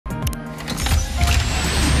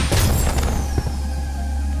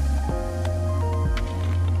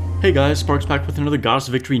Hey guys, Sparks back with another Goddess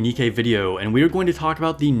of Victory Nikke video, and we are going to talk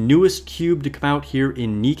about the newest cube to come out here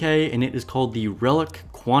in Nikke, and it is called the Relic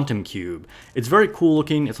Quantum Cube. It's very cool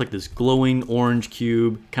looking. It's like this glowing orange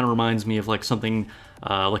cube. Kind of reminds me of like something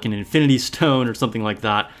like an infinity stone or something like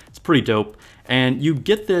that. It's pretty dope. And you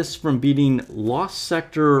get this from beating Lost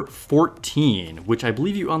Sector 14, which I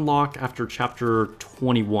believe you unlock after chapter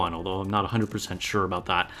 21, although I'm not 100% sure about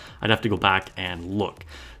that. I'd have to go back and look.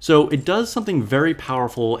 So it does something very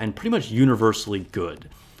powerful and pretty much universally good.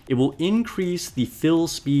 It will increase the fill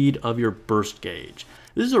speed of your burst gauge.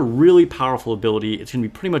 This is a really powerful ability. It's going to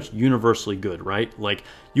be pretty much universally good, right? Like,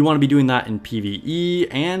 you want to be doing that in PvE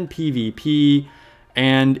and PvP,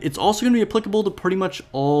 and it's also going to be applicable to pretty much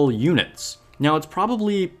all units. Now, it's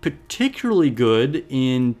probably particularly good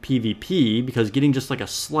in PvP because getting just like a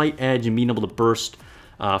slight edge and being able to burst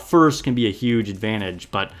first can be a huge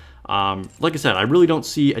advantage. But like I said, I really don't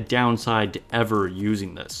see a downside to ever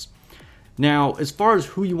using this. Now, as far as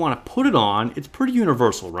who you want to put it on, it's pretty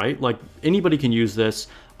universal, right? Like, anybody can use this,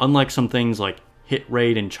 unlike some things like hit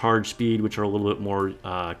rate and charge speed, which are a little bit more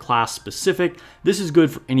class specific. This is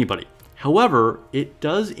good for anybody. However, it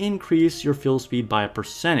does increase your fill speed by a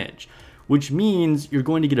percentage, which means you're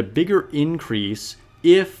going to get a bigger increase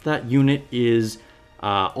if that unit is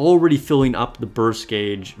already filling up the burst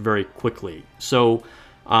gauge very quickly. So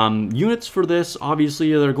units for this,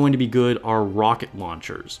 obviously, that are going to be good are rocket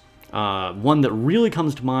launchers. One that really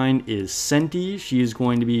comes to mind is Senti. She is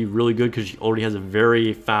going to be really good because she already has a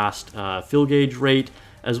very fast fill gauge rate,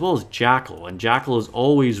 as well as Jackal. And Jackal is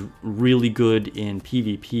always really good in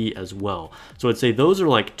PvP as well. So I'd say those are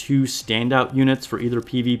like two standout units for either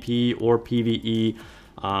PvP or PvE.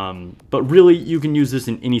 But really, you can use this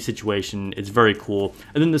in any situation. It's very cool.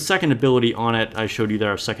 And then the second ability on it, I showed you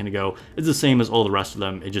there a second ago, is the same as all the rest of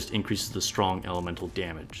them. It just increases the strong elemental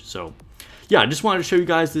damage. So yeah, I just wanted to show you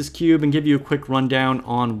guys this cube and give you a quick rundown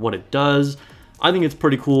on what it does. I think it's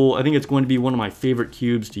pretty cool. I think it's going to be one of my favorite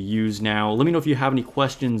cubes to use now. Let me know if you have any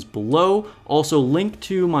questions below. Also, link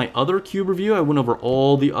to my other cube review. I went over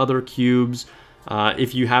all the other cubes.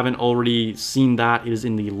 If you haven't already seen that, it is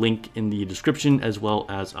in the link in the description as well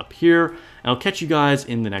as up here. And I'll catch you guys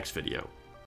in the next video.